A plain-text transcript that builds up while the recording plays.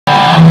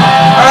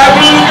Alright,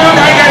 Blue Lagoon,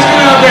 how you guys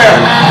doing out there?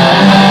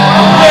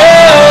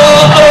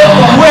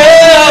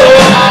 Well.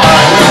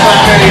 Alright, we're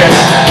playing videos.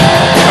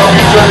 Hope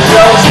you enjoy the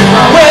show. See you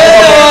around.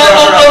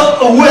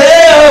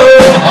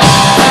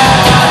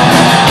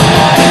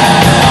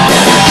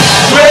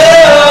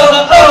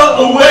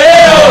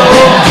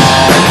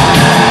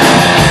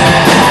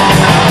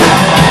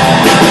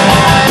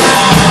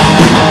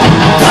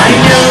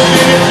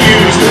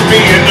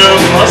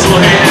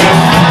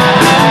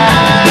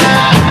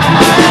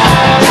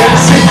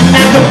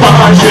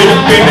 Should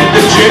have been at the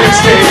gym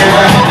instead.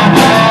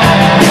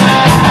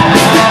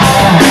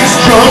 He's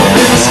drunk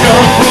with a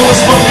skunk who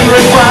was fucking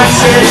red wine.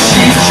 Said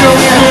she'd show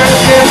me her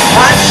and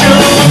I'd show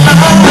her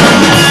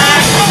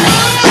mine.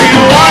 She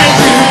wanted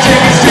to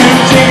take